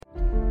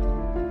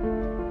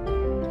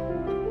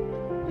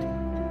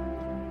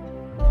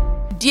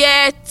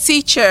Dear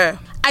teacher,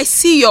 I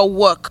see your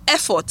work,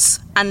 efforts,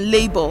 and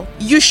labor.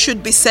 You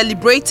should be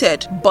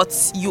celebrated,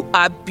 but you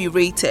are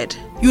berated.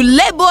 You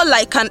labor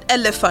like an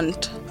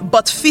elephant,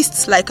 but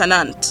feast like an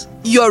ant.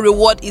 Your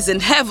reward is in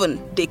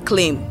heaven, they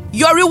claim.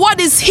 Your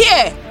reward is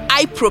here,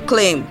 I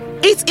proclaim.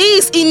 It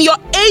is in your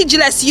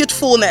ageless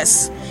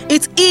youthfulness.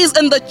 It is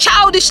in the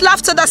childish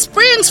laughter that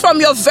springs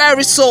from your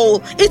very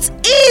soul. It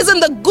is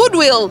in the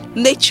goodwill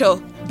nature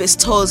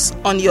bestows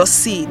on your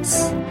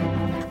seeds.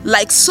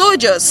 Like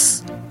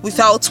soldiers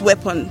without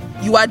weapon,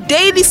 you are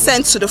daily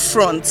sent to the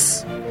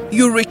front.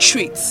 You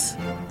retreat,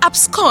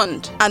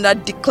 abscond, and are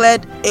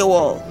declared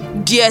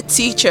AWOL. Dear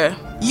teacher,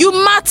 you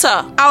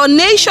matter. Our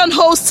nation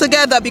holds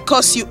together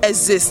because you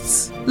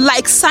exist.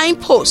 Like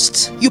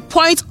signposts, you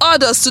point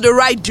others to the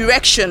right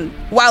direction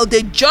while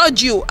they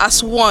judge you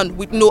as one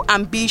with no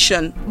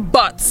ambition.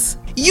 But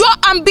your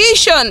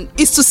ambition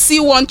is to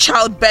see one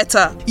child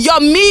better. Your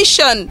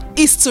mission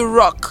is to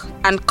rock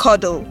and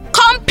cuddle.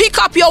 Come pick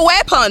up your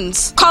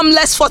weapons. Come,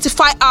 let's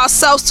fortify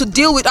ourselves to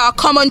deal with our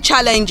common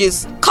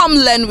challenges. Come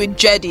learn with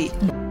Jedi.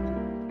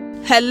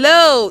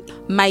 Hello,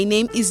 my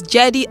name is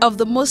Jedi of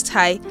the Most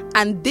High,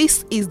 and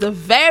this is the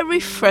very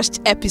first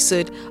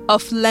episode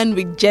of Learn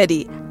with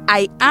Jedi.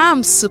 I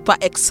am super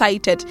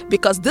excited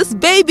because this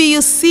baby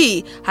you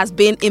see has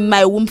been in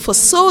my womb for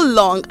so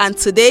long, and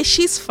today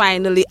she's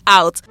finally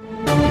out.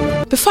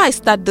 Before I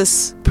start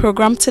this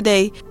program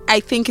today, I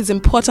think it's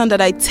important that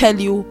I tell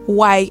you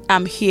why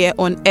I'm here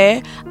on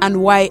air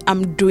and why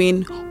I'm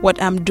doing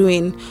what I'm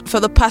doing. For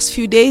the past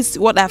few days,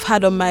 what I've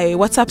had on my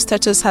WhatsApp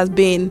status has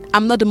been,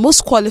 I'm not the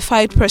most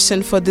qualified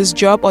person for this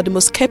job or the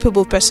most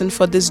capable person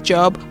for this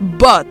job,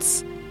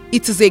 but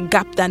it is a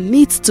gap that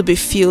needs to be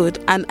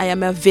filled, and I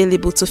am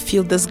available to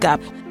fill this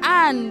gap.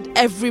 And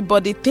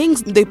everybody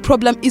thinks the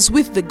problem is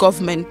with the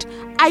government.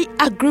 I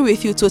agree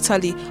with you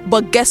totally,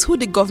 but guess who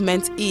the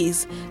government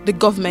is? The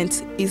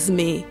government is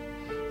me.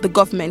 The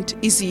government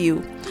is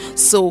you.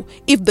 So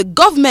if the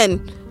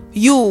government,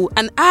 you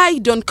and I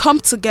don't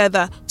come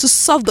together to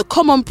solve the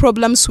common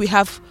problems we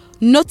have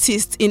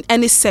noticed in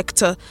any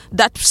sector,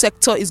 that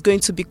sector is going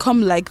to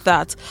become like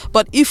that.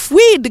 But if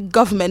we, the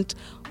government,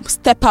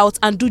 step out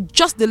and do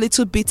just the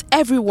little bit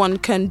everyone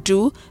can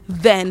do,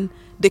 then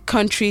the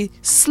country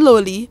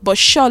slowly but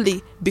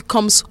surely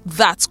becomes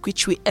that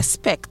which we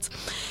expect.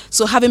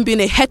 So having been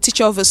a head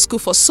teacher of a school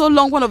for so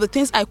long, one of the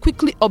things I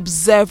quickly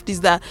observed is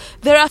that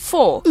there are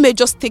 4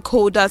 major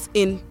stakeholders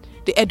in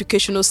the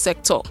educational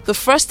sector. The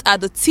first are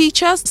the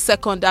teachers,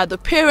 second are the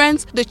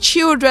parents, the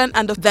children,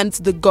 and then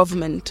the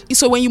government.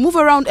 So when you move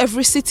around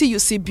every city, you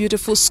see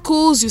beautiful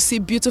schools, you see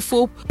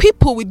beautiful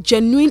people with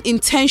genuine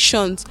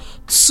intentions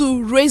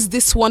to raise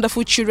these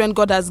wonderful children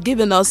God has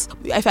given us.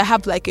 If I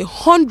have like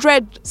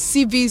 100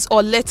 CVs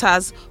or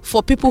letters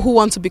for people who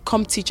want to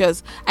become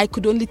teachers, I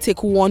could only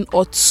take 1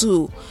 or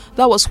 2.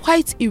 That was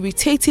quite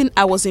irritating.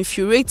 I was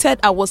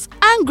infuriated. I was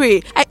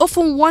angry. I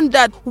often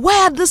wondered, why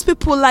are these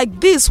people like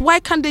this?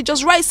 Why can't they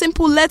just write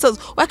simple letters?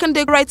 Why can't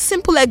they write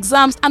simple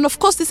exams? And of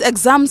course, these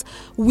exams,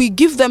 we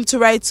give them to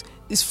write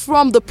is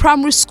from the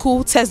primary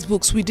school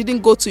textbooks. We didn't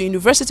go to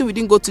university, we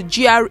didn't go to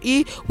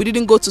GRE, we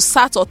didn't go to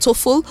SAT or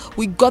TOEFL.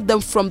 We got them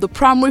from the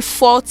primary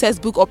 4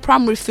 textbook or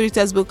primary 3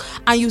 textbook.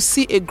 And you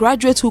see a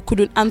graduate who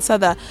couldn't answer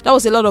that. That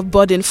was a lot of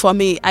burden for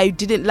me. I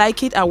didn't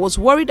like it. I was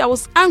worried. I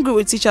was angry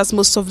with teachers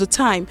most of the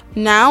time.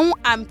 Now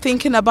I'm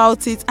thinking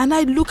about it and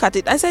I look at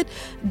it. I said,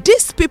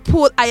 these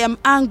people I am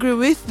angry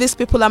with, these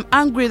people I'm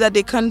angry that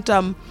they can't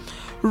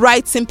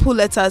write simple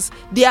letters.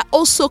 They are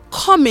also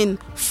coming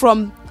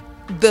from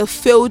the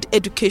failed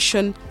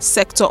education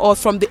sector, or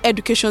from the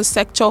education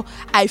sector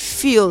I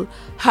feel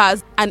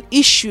has an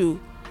issue,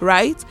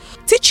 right?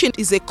 Teaching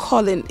is a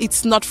calling.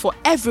 It's not for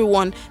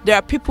everyone. There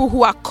are people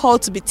who are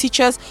called to be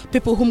teachers,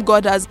 people whom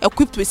God has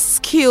equipped with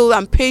skill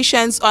and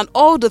patience and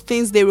all the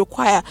things they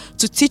require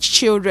to teach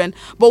children.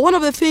 But one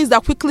of the things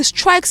that quickly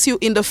strikes you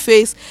in the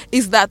face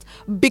is that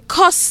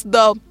because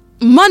the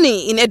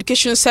money in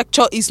education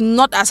sector is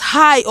not as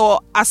high or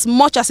as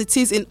much as it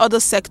is in other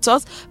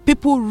sectors,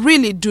 people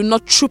really do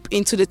not troop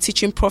into the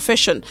teaching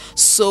profession.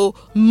 So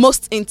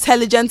most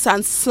intelligent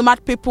and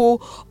smart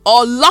people,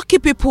 or lucky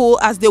people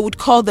as they would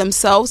call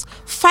themselves,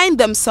 find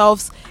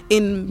themselves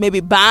in maybe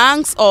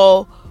banks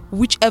or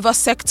whichever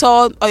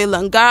sector, oil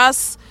and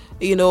gas,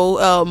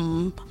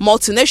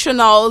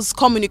 multinationals,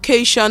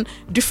 communication,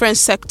 different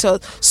sectors.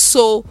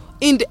 So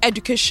in the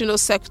educational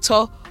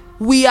sector,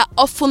 we are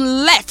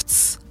often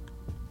left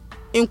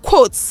in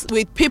quotes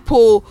with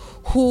people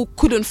who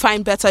couldn't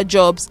find better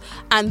jobs,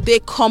 and they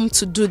come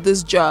to do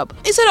this job.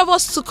 Instead of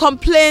us to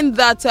complain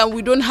that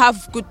we don't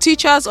have good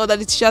teachers or that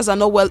the teachers are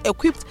not well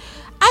equipped,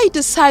 I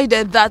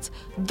decided that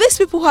these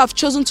people who have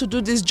chosen to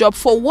do this job,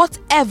 for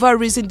whatever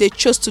reason they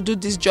chose to do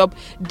this job,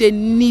 they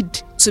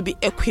need to be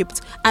equipped.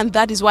 And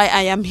that is why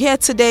I am here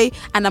today,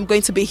 and I'm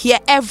going to be here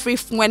every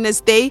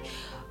Wednesday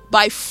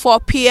by 4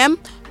 p.m.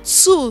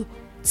 to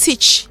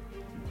teach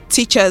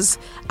teachers.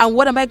 And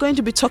what am I going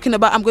to be talking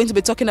about? I'm going to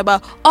be talking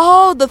about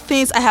all the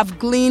things I have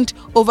gleaned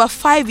over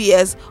 5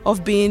 years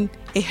of being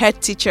a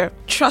head teacher.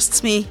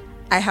 Trust me,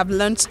 I have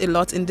learned a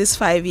lot in these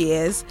 5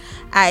 years.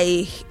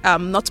 I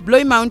am not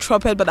blowing my own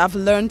trumpet, but I've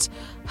learned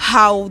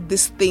how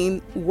this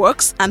thing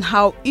works and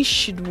how it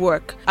should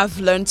work. I've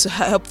learned to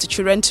help the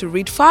children to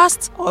read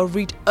fast or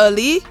read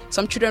early.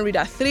 Some children read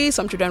at 3,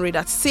 some children read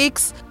at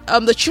 6.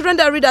 The children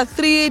that read at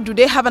 3, do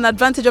they have an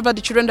advantage over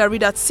the children that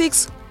read at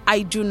 6?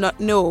 I do not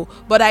know,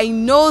 but I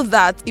know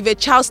that if a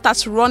child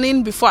starts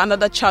running before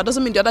another child,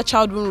 doesn't mean the other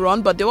child won't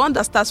run, but the one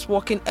that starts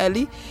walking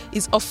early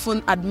is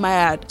often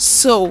admired.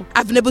 So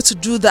I've been able to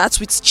do that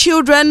with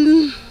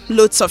children,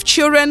 loads of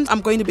children.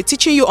 I'm going to be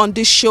teaching you on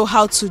this show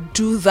how to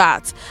do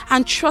that.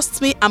 And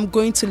trust me, I'm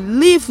going to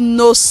leave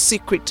no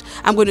secret.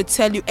 I'm going to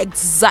tell you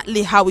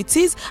exactly how it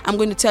is. I'm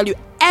going to tell you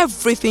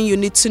everything you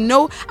need to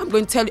know. I'm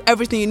going to tell you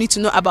everything you need to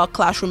know about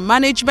classroom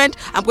management.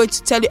 I'm going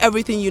to tell you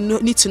everything you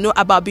need to know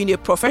about being a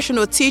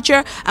professional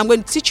teacher. I'm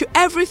going to teach you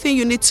everything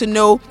you need to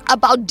know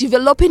about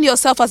developing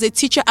yourself as a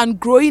teacher and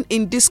growing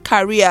in this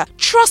career.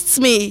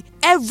 Trust me,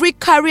 every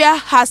career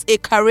has a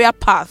career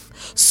path.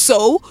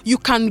 So you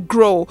can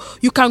grow.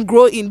 You can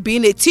grow in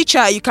being a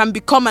teacher. You can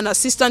become an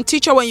assistant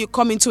teacher when you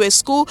come into a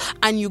school,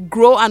 and you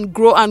grow and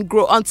grow and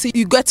grow until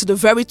you get to the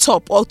very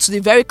top or to the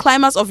very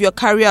climax of your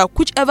career,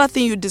 whichever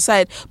thing you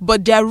decide.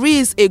 But there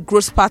is a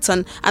growth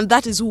pattern, and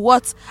that is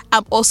what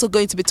I'm also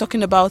going to be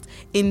talking about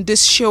in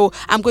this show.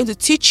 I'm going to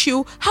teach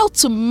you how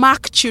to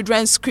mark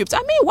children's script. I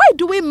mean, why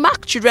do we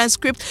mark children's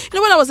script? You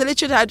know, when I was a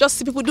little child, I just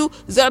see people do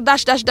 0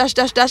 dash dash dash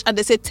dash dash, and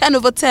they say 10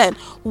 over 10.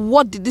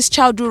 What did this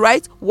child do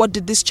right? What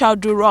did this child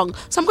do wrong?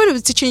 So I'm going to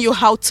be teaching you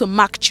how to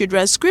mark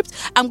children's script.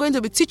 I'm going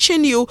to be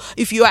teaching you,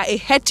 if you are a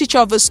head teacher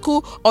of a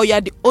school or you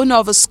are the owner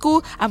of a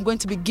school, I'm going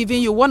to be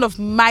giving you one of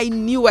my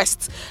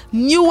newest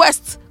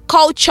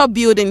culture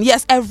building.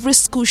 Yes, every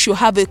school should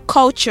have a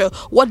culture.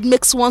 What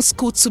makes one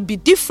school to be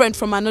different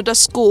from another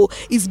school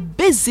is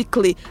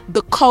basically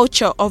the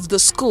culture of the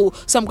school.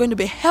 So I'm going to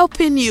be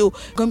helping you.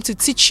 I'm going to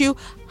teach you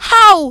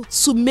how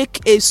to make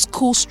a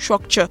school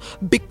structure,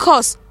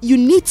 because you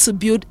need to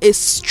build a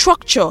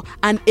structure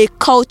and a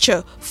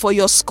culture for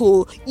your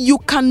school. You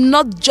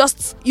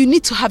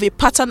need to have a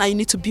pattern, and you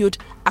need to build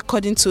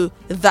according to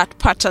that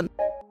pattern.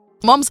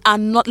 Moms are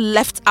not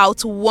left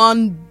out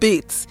one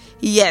bit.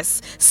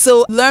 Yes.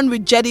 So Learn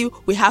with Jedi,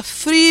 we have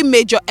 3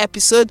 major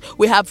episodes.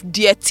 We have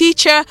Dear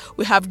Teacher,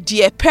 we have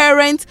Dear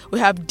Parent, we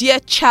have Dear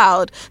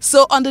Child.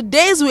 So on the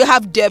days we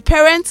have Dear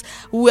Parent,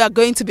 we are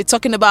going to be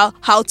talking about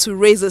how to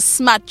raise a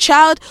smart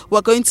child.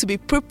 We're going to be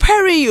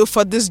preparing you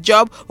for this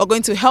job. We're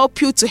going to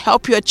help you to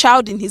help your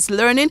child in his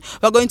learning.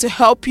 We're going to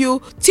help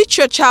you teach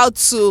your child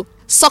to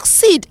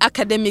succeed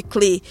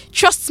academically.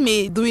 Trust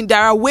me,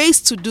 there are ways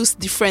to do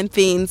different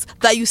things.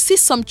 That you see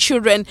some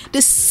children,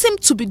 they seem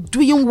to be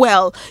doing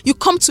well. You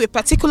come to a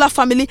particular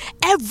family,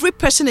 every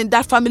person in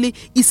that family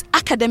is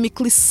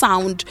academically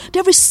sound.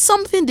 There is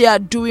something they are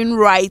doing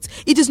right.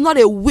 It is not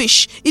a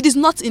wish. It is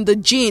not in the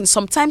gene.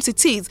 Sometimes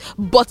it is.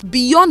 But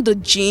beyond the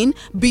gene,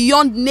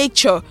 beyond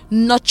nature,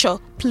 nurture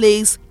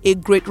plays a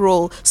great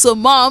role. So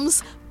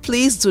moms,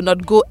 please do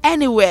not go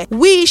anywhere.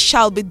 We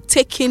shall be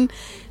taking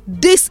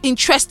this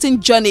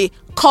interesting journey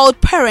called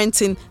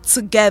parenting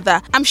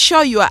together. I'm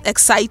sure you are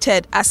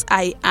excited as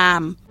I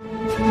am.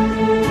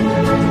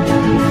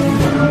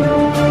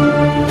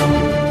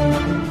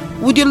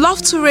 Would you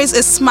love to raise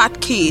a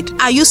smart kid?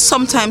 Are you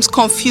sometimes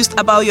confused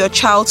about your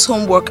child's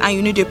homework and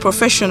you need a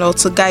professional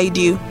to guide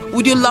you?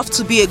 Would you love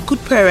to be a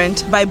good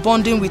parent by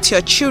bonding with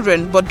your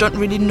children but don't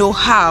really know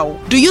how?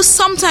 Do you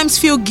sometimes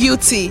feel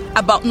guilty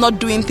about not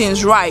doing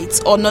things right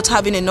or not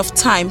having enough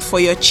time for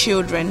your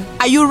children?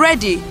 Are you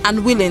ready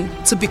and willing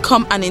to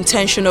become an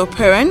intentional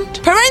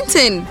parent?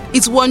 Parenting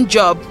is one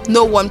job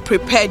no one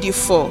prepared you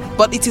for,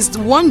 but it is the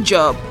one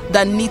job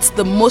that needs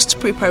the most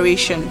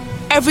preparation.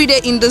 Every day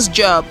in this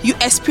job, you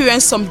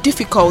experience some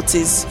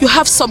difficulties. You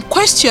have some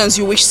questions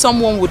you wish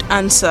someone would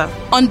answer.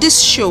 On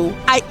this show,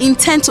 I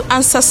intend to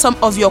answer some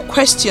of your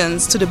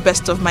questions to the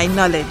best of my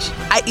knowledge.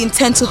 I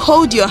intend to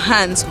hold your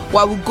hands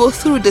while we go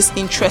through this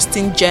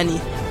interesting journey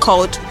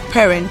called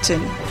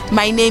parenting.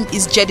 My name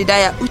is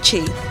Jedidiah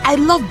Uche. I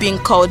love being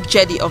called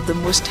Jedi of the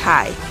Most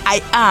High.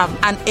 I am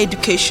an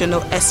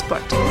educational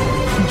expert.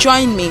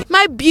 Join me.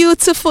 My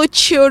beautiful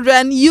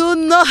children, you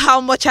know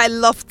how much I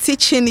love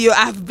teaching you.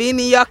 I've been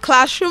in your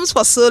classrooms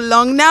for so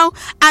long now,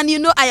 and you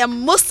know I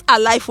am most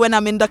alive when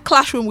I'm in the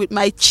classroom with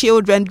my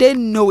children. They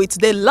know it.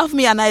 They love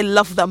me and I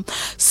love them.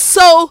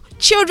 So,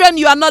 children,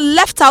 you are not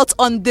left out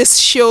on this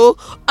show.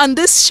 On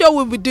this show,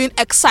 we'll be doing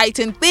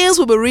exciting things.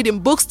 We'll be reading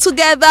books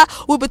together.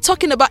 We'll be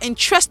talking about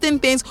interesting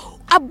things.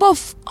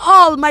 Above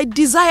all, my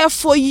desire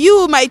for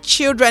you, my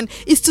children,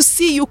 is to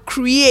see you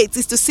create,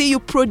 is to see you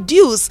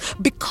produce,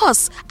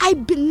 because I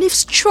believe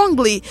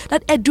strongly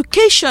that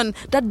education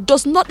that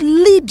does not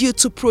lead you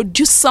to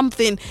produce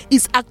something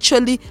is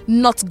actually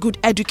not good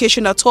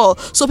education at all.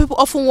 So people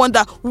often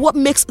wonder what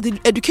makes the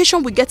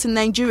education we get in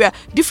Nigeria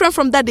different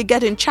from that they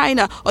get in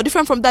China or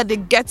different from that they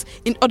get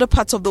in other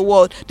parts of the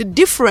world. The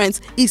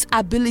difference is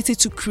ability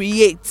to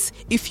create,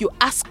 if you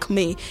ask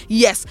me.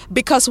 Yes,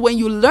 because when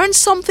you learn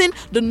something,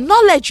 the knowledge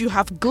knowledge you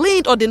have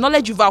gleaned or the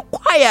knowledge you've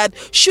acquired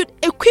should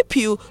equip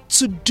you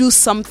to do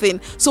something.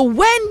 So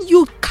when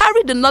you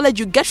carry the knowledge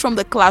you get from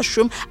the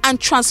classroom and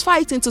transfer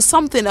it into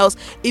something else,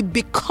 you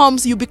become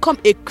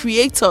a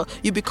creator,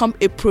 you become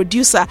a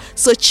producer.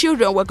 So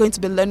children, we're going to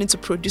be learning to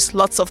produce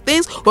lots of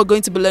things. We're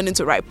going to be learning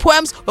to write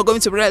poems. We're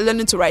going to be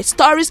learning to write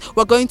stories.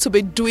 We're going to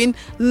be doing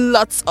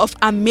lots of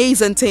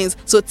amazing things.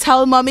 So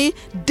tell mommy,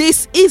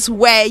 this is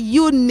where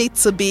you need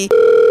to be.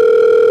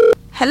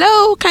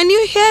 Hello, can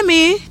you hear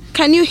me?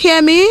 Can you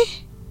hear me?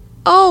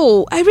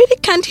 Oh, I really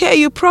can't hear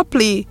you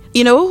properly.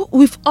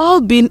 We've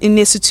all been in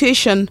a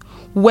situation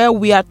where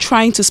we are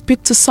trying to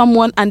speak to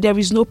someone and there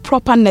is no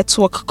proper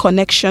network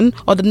connection,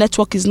 or the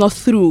network is not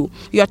through.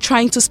 You are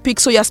trying to speak,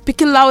 so you're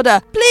speaking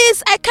louder.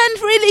 Please, I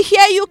can't really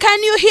hear you.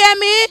 Can you hear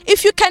me?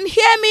 If you can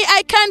hear me,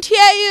 I can't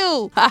hear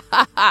you.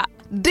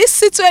 This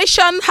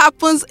situation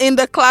happens in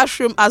the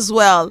classroom as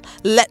well.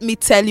 Let me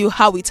tell you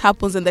how it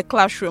happens in the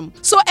classroom.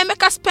 So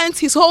Emeka spent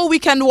his whole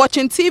weekend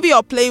watching TV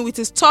or playing with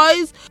his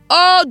toys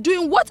or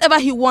doing whatever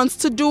he wants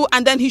to do,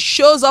 and then he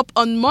shows up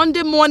on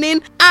Monday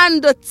morning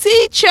and the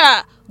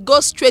teacher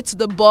goes straight to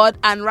the board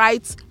and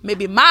writes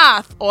maybe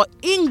math or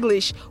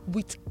English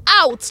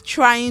without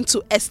trying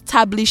to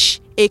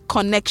establish a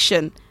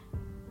connection.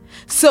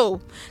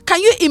 So, can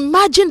you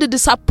imagine the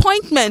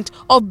disappointment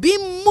of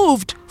being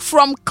moved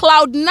from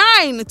cloud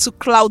 9 to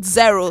cloud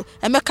 0?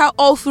 Emeka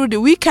all through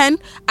the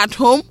weekend at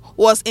home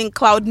was in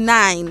cloud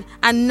 9,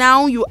 and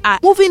now you are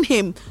moving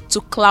him to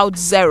cloud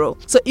 0.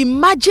 So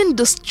imagine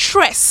the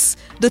stress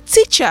the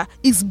teacher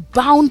is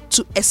bound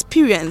to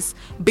experience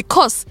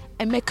because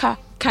Emeka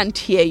can't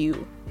hear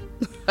you.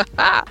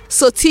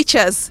 So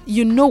teachers,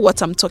 you know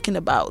what I'm talking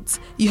about.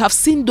 You have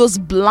seen those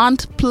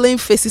bland, plain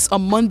faces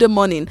on Monday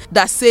morning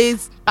that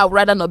says, I'd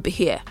rather not be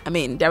here.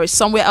 There is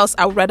somewhere else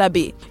I'd rather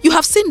be. You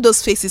have seen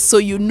those faces, so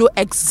you know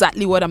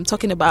exactly what I'm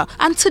talking about.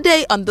 And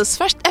today, on this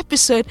first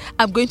episode,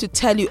 I'm going to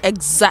tell you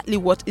exactly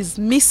what is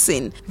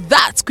missing.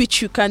 That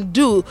which you can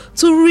do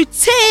to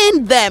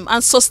retain them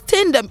and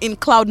sustain them in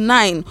cloud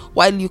 9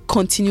 while you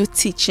continue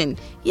teaching.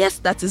 Yes,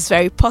 that is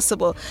very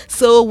possible.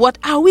 So what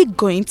are we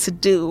going to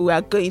do? We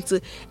are going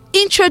to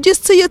introduce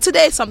to you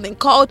today something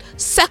called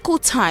circle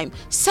time.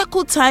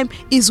 Circle time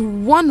is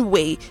one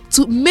way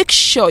to make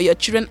sure your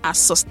children are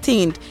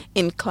sustained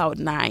in cloud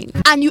 9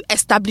 and you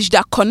establish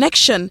that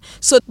connection.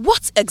 So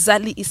what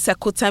exactly is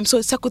circle time?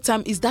 So circle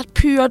time is that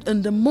period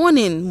in the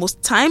morning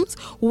most times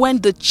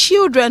when the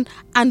children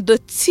and the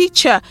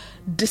teacher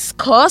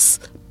discuss,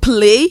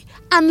 play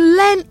and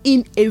learn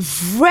in a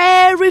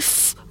very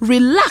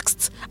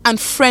relaxed and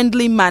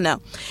friendly manner.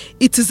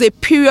 It is a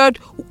period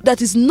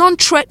that is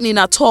non-threatening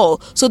at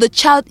all. So the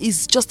child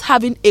is just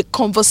having a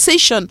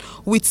conversation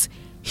with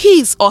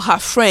his or her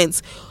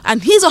friends.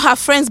 And his or her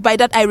friends, by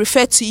that I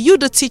refer to you,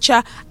 the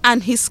teacher,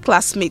 and his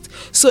classmates.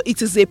 So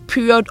it is a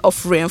period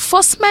of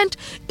reinforcement,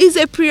 is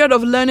a period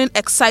of learning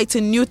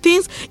exciting new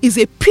things, is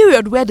a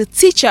period where the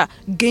teacher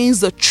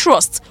gains the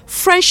trust,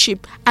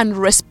 friendship, and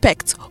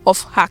respect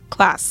of her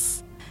class.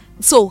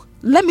 So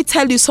let me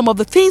tell you some of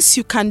the things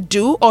you can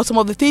do or some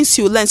of the things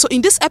you learn. So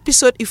in this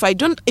episode, if I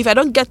don't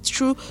get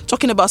through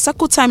talking about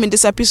circle time in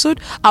this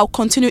episode, I'll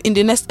continue in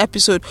the next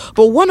episode.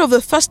 But one of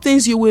the first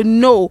things you will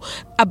know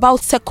about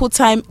circle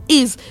time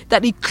is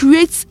that it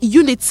creates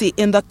unity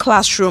in the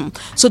classroom.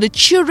 So the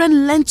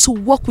children learn to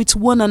work with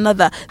one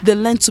another. They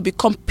learn to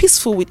become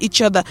peaceful with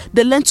each other.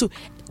 They learn to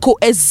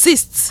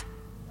coexist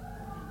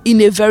in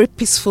a very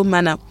peaceful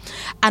manner.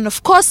 And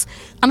of course,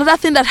 another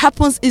thing that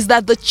happens is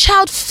that the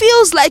child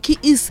feels like he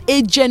is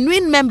a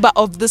genuine member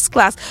of this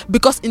class,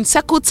 because in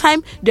circle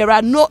time there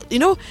are no,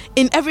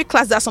 in every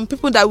class there are some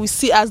people that we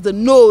see as the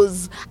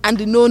knows and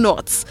the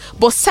know-nots,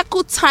 but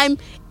circle time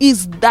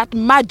is that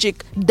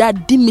magic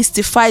that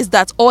demystifies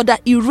that, or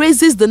that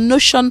erases the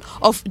notion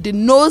of the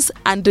knows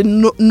and the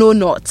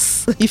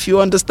know-nots, if you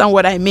understand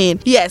what I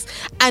mean. Yes,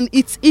 and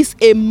it is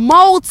a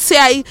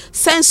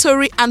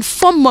multi-sensory and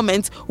fun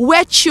moment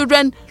where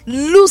children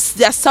lose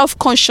their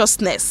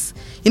self-consciousness.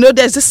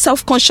 There's this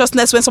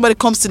self-consciousness when somebody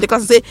comes to the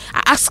class and say,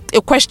 I ask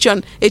a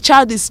question, a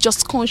child is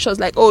just conscious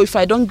like, oh, if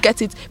I don't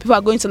get it, people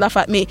are going to laugh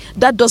at me.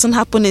 That doesn't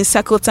happen in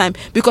circle time,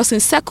 because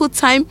in circle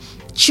time,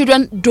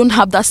 children don't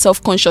have that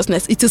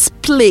self-consciousness. It is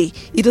play.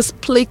 It is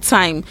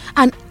playtime.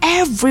 And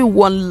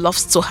everyone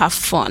loves to have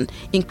fun,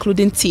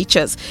 including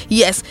teachers.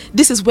 Yes,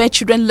 this is where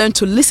children learn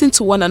to listen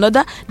to one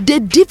another. They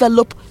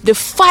develop the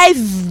 5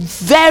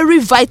 very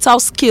vital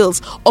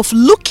skills of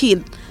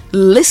looking,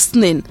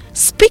 listening,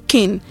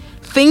 speaking,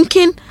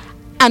 thinking,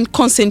 and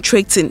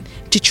concentrating.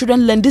 The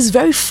children learn these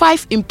very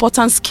 5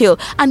 important skills.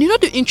 And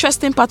the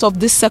interesting part of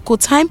this circle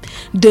time,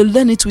 they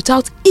learn it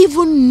without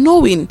even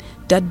knowing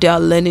that they are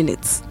learning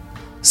it.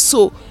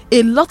 So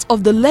a lot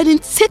of the learning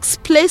takes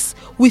place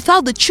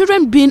without the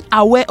children being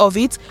aware of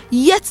it,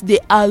 yet they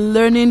are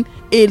learning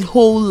a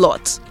whole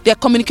lot. Their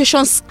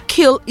communication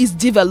skill is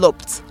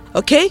developed.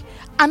 Okay?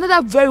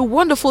 Another very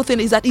wonderful thing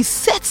is that it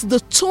sets the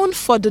tone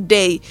for the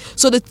day.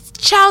 So the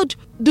child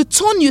the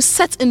tone you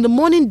set in the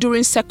morning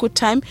during circle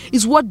time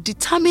is what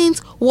determines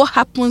what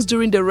happens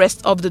during the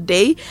rest of the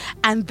day.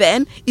 And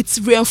then it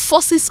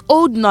reinforces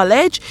old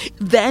knowledge.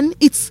 Then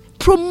it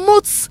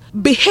promotes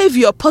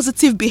behavior,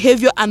 positive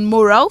behavior and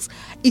morals.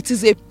 It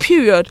is a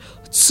period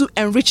to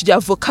enrich their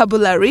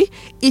vocabulary.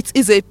 It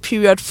is a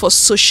period for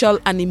social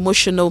and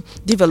emotional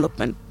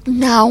development.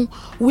 Now,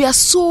 we are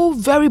so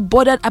very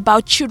bothered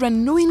about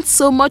children knowing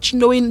so much,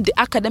 knowing the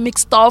academic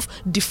stuff,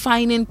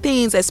 defining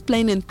things,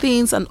 explaining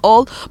things and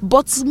all.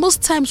 But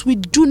most times we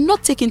do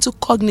not take into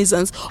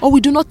cognizance, or we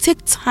do not take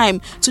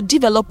time to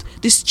develop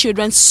these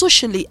children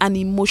socially and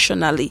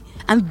emotionally.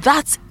 And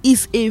that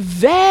is a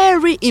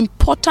very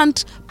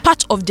important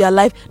part of their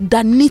life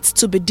that needs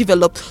to be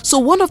developed. So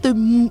one of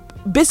the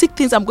basic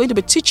things I'm going to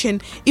be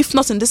teaching, if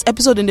not in this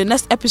episode, in the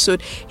next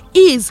episode,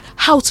 is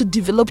how to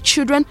develop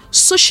children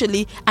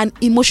socially and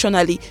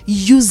emotionally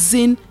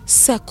using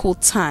circle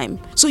time.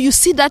 So you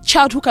see that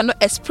child who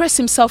cannot express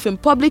himself in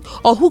public,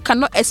 or who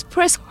cannot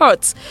express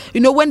hurt.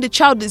 When the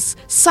child is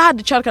sad,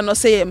 the child cannot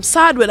say, I'm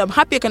sad. When I'm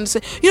happy, I can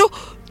say,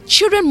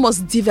 children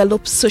must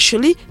develop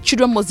socially,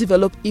 children must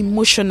develop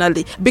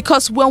emotionally.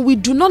 Because when we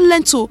do not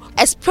learn to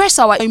express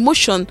our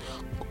emotion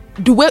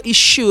the way it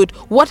should,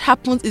 what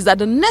happens is that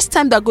the next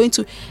time they're going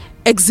to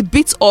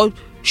exhibit or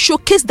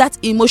showcase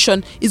that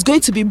emotion is going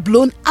to be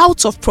blown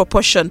out of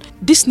proportion.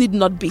 This need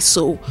not be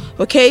so.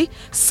 Okay?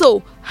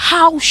 So,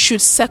 how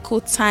should circle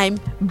time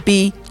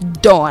be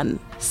done?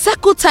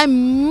 Circle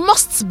time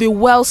must be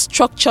well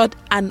structured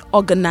and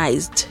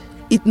organized.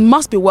 It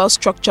must be well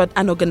structured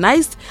and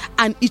organized,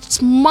 and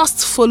it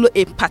must follow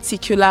a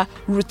particular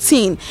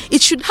routine.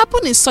 It should happen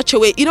in such a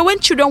way, when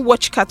children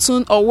watch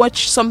cartoon or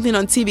watch something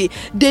on TV,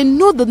 they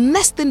know the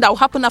next thing that will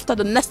happen after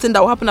the next thing that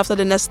will happen after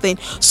the next thing.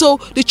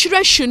 So the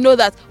children should know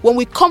that when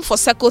we come for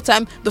circle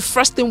time, the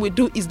first thing we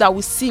do is that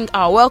we sing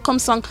our welcome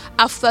song.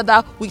 After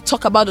that, we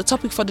talk about the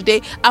topic for the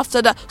day.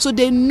 After that, so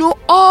they know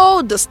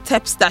all the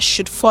steps that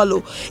should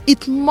follow.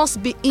 It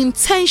must be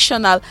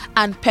intentional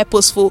and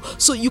purposeful.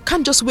 So you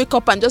can't just wake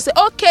up and just say,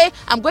 okay,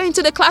 I'm going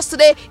to the class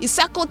today. It's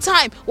circle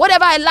time.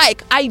 Whatever I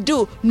like, I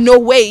do. No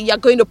way. You're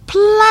going to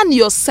plan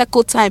your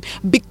circle time,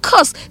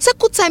 because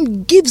circle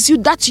time gives you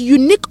that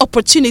unique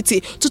opportunity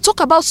to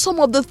talk about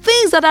some of the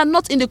things that are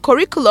not in the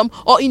curriculum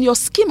or in your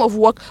scheme of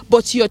work,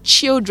 but your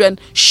children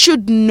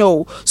should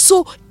know.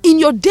 So in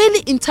your daily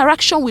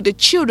interaction with the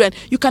children,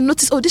 you can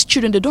notice, these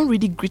children, they don't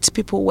really greet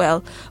people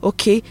well.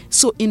 Okay,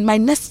 so in my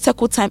next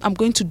circle time, I'm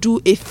going to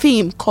do a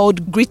theme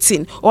called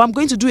greeting, or I'm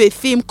going to do a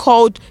theme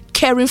called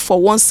caring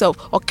for oneself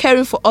or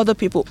caring for other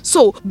people.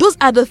 So those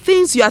are the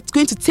things you are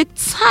going to take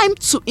time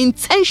to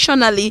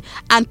intentionally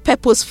and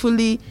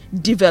purposefully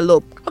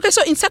develop. Okay,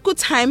 so in circle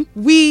time,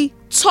 we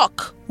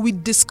talk, we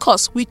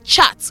discuss, we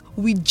chat,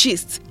 we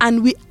gist,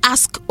 and we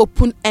ask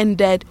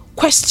open-ended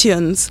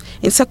questions.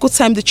 In circle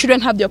time, the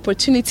children have the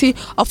opportunity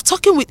of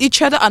talking with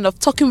each other and of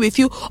talking with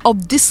you,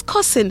 of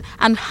discussing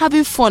and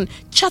having fun,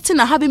 chatting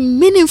and having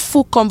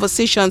meaningful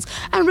conversations.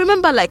 And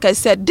remember, like I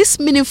said, these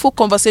meaningful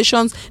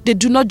conversations, they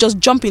do not just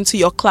jump into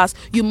your class.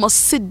 You must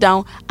sit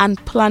down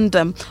and plan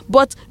them.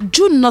 But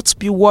do not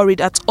be worried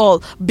at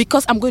all,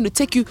 because I'm going to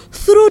take you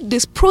through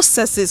these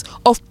processes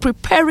of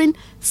preparing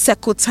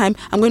circle time.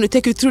 I'm going to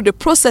take you through the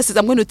processes.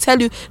 I'm going to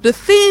tell you the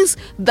things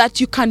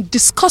that you can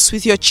discuss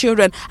with your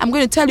children. I'm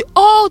going to tell you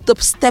all the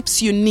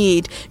steps you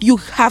need. You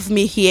have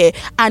me here,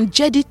 and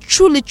Jedi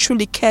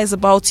truly cares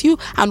about you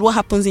and what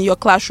happens in your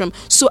classroom.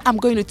 So I'm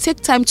going to take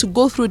time to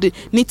go through the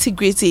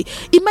nitty-gritty.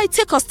 It might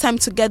take us time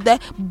to get there,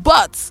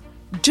 but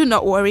do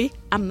not worry,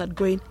 I'm not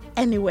going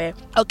anywhere.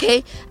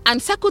 Okay,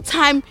 and circle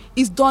time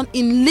is done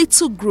in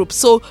little groups.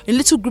 So in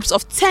little groups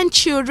of 10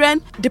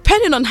 children,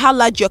 depending on how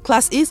large your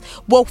class is.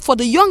 Well, for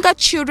the younger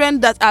children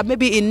that are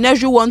maybe in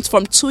nursery ones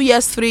from 2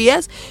 years, 3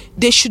 years,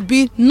 they should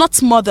be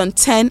not more than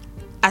 10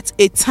 at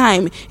a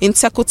time in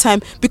circle time,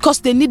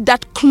 because they need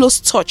that close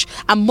touch.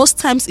 And most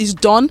times it's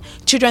done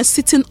children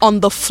sitting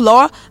on the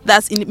floor,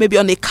 that's maybe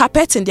on a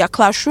carpet in their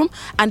classroom,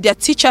 and their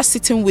teacher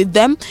sitting with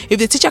them. If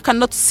the teacher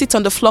cannot sit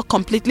on the floor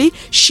completely,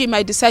 she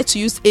might decide to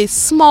use a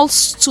small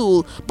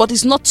stool, but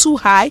it's not too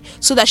high,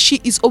 so that she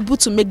is able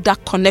to make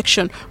that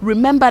connection.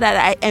 Remember that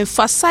I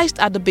emphasized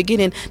at the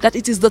beginning that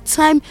it is the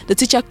time the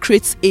teacher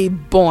creates a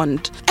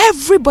bond.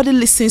 Everybody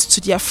listens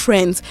to their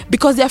friends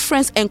because their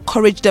friends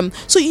encourage them.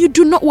 So you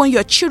do not want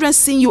your children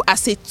seeing you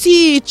as a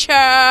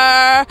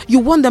teacher. You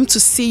want them to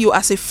see you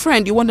as a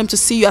friend. You want them to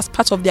see you as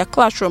part of their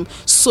classroom.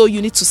 So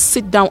you need to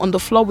sit down on the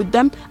floor with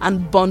them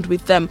and bond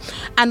with them.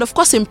 And of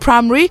course, in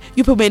primary,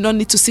 you may not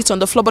need to sit on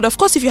the floor. But of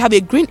course, if you have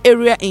a green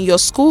area in your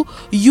school,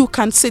 you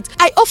can sit.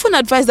 I often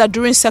advise that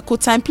during circle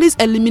time, please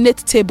eliminate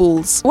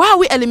tables. Why are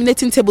we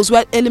eliminating tables?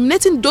 We're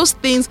eliminating those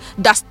things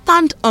that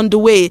stand on the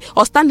way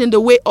or stand in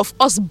the way of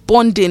us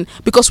bonding,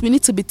 because we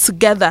need to be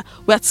together.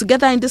 We're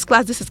together in this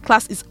class. This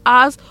class is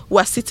ours.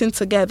 We're sitting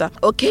together.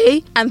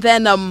 Okay? And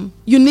then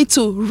you need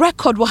to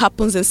record what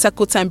happens in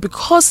circle time,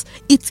 because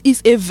it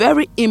is a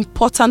very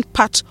important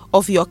part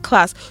of your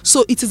class.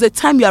 So it is a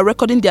time you are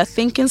recording their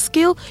thinking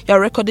skill, you are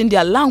recording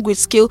their language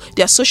skill,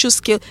 their social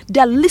skill,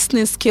 their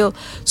listening skill.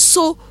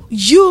 So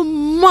you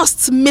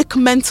must make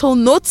mental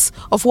notes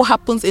of what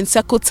happens in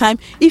circle time.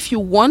 If you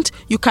want,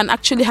 you can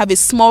actually have a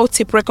small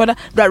tape recorder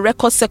that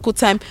records circle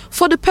time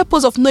for the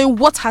purpose of knowing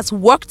what has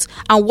worked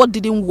and what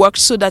didn't work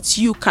so that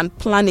you can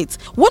plan it.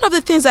 One of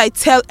the things I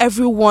tell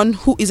everyone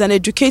who is an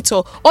educator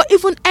or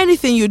even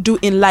anything you do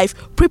in life,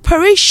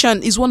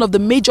 preparation is one of the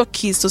major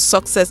keys to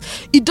success.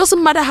 It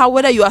doesn't matter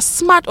whether you are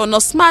smart or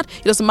not smart.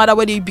 It doesn't matter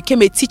whether you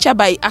became a teacher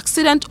by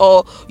accident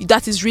or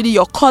that is really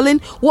your calling.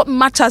 What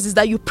matters is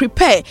that you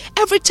prepare.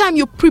 Every time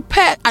you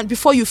prepare and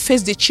before you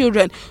face the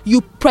children,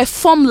 you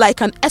perform like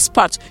an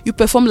expert, you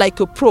perform like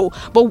a pro.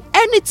 But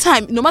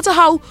anytime, no matter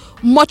how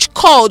much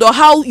called or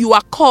how you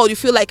are called, you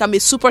feel like I'm a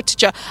super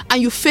teacher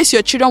and you face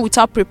your children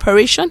without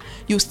preparation,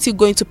 you're still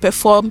going to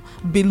perform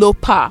below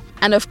par.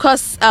 And of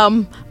course,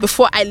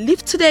 before I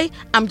leave today,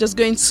 I'm just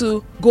going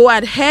to go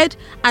ahead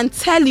and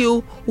tell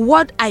you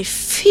what I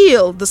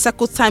feel the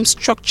circle time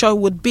structure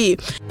would be.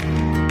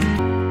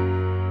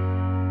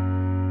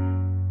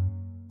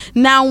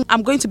 Now,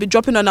 I'm going to be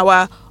dropping on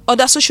our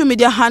other social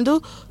media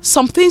handle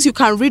some things you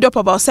can read up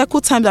about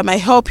circle time that might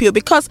help you,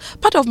 because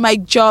part of my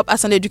job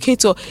as an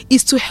educator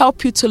is to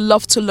help you to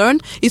love to learn,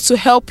 is to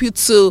help you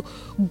to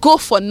go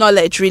for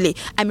knowledge, really.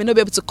 I may not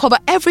be able to cover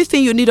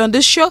everything you need on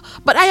this show,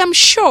 but I am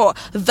sure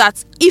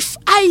that if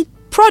I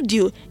prod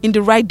you in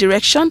the right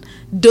direction,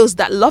 those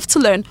that love to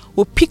learn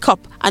will pick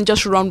up and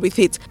just run with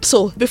it.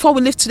 So before we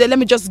leave today, let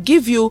me just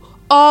give you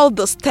all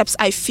the steps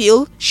I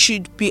feel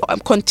should be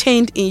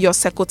contained in your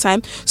circle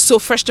time. So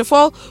first of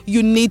all,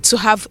 you need to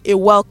have a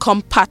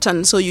welcome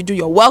pattern. So you do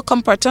your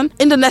welcome pattern.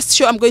 In the next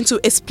show, I'm going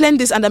to explain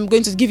this and I'm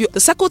going to give you the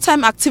circle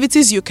time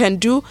activities you can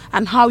do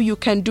and how you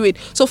can do it.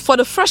 So for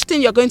the first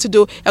thing you're going to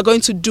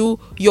do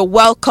your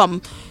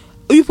welcome.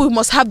 You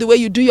must have the way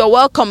you do your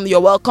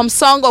welcome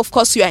song. Of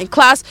course, you are in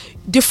class,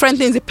 different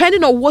things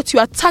depending on what you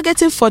are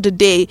targeting for the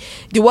day.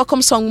 The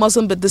welcome song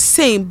mustn't be the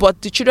same,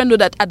 but the children know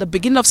that at the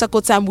beginning of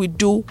circle time we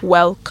do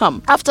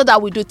welcome. After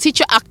that, we do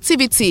teacher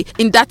activity.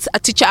 In that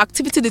teacher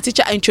activity, the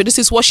teacher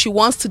introduces what she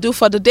wants to do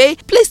for the day.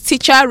 Please,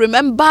 teacher,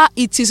 remember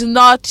it is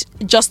not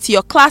just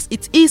your class,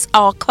 it is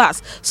our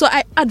class. So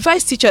I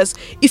advise teachers,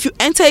 if you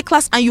enter a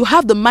class and you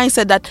have the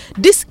mindset that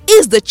this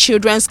is the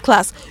children's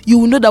class, you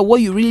will know that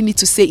what you really need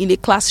to say in a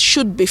class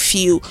should be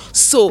few.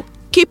 So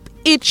keep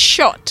it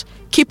short.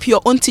 Keep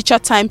your own teacher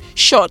time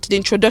short. The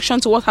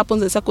introduction to what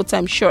happens in circle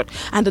time short.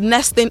 And the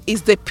next thing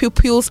is the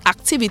pupils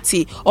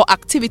activity or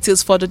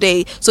activities for the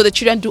day. So the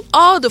children do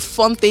all the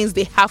fun things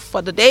they have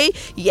for the day.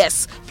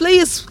 Yes,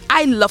 please,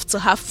 I love to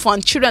have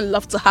fun. Children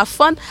love to have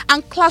fun.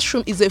 And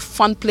classroom is a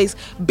fun place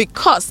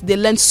because they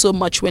learn so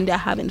much when they're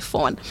having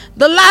fun.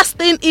 The last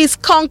thing is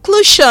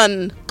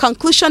conclusion.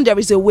 Conclusion, there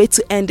is a way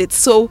to end it.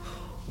 So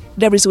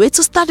there is a way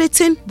to start a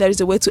thing, there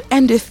is a way to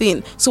end a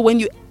thing. So when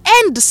you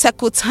end the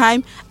circle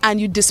time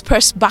and you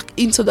disperse back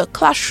into the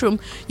classroom,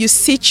 you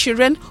see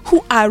children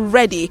who are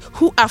ready,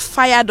 who are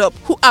fired up,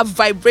 who are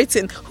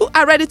vibrating, who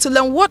are ready to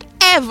learn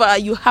whatever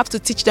you have to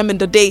teach them in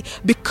the day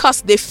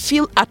because they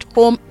feel at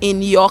home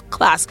in your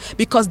class,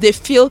 because they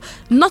feel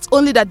not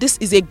only that this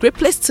is a great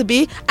place to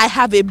be, I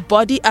have a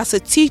body as a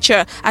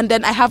teacher, and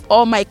then I have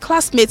all my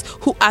classmates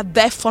who are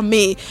there for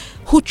me,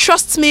 who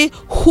trust me,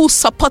 who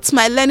support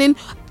my learning.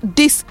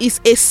 This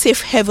is a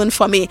safe haven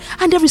for me.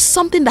 And there is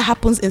something that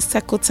happens in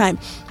circle time.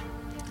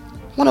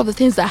 One of the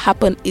things that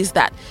happen is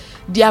that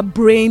their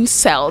brain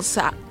cells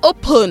are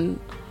open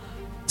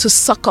to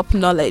suck up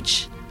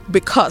knowledge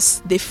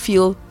because they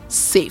feel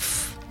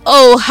safe.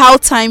 Oh, how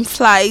time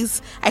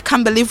flies. I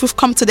can't believe we've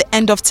come to the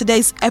end of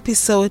today's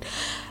episode.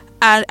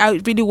 And I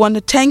really want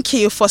to thank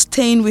you for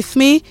staying with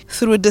me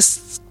through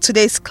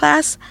today's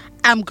class.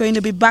 I'm going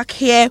to be back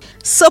here.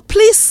 So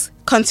please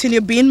continue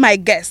being my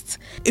guest.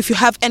 If you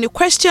have any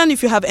question,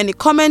 if you have any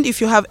comment,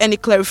 if you have any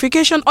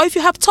clarification, or if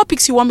you have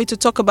topics you want me to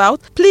talk about,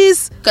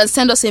 please can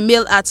send us a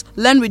mail at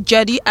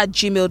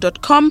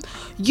learnwithjedi@gmail.com.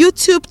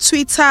 YouTube,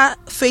 Twitter,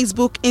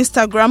 Facebook,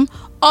 Instagram,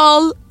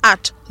 all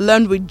at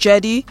Learn with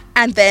Jedi.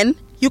 And then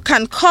you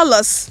can call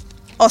us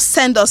or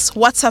send us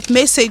WhatsApp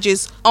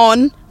messages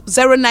on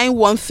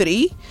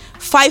 0913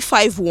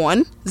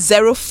 551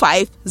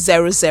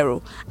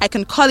 0500. I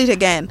can call it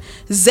again,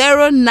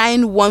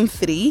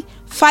 0913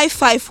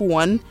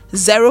 551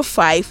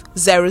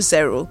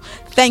 0500.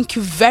 Thank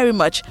you very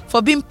much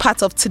for being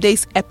part of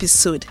today's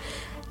episode.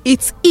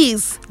 It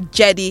is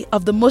Jedi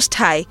of the Most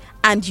High,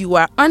 and you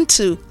are on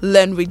to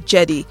Learn with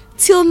Jedi.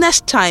 Till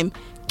next time,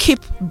 keep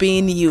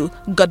being you.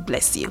 God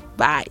bless you.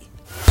 Bye.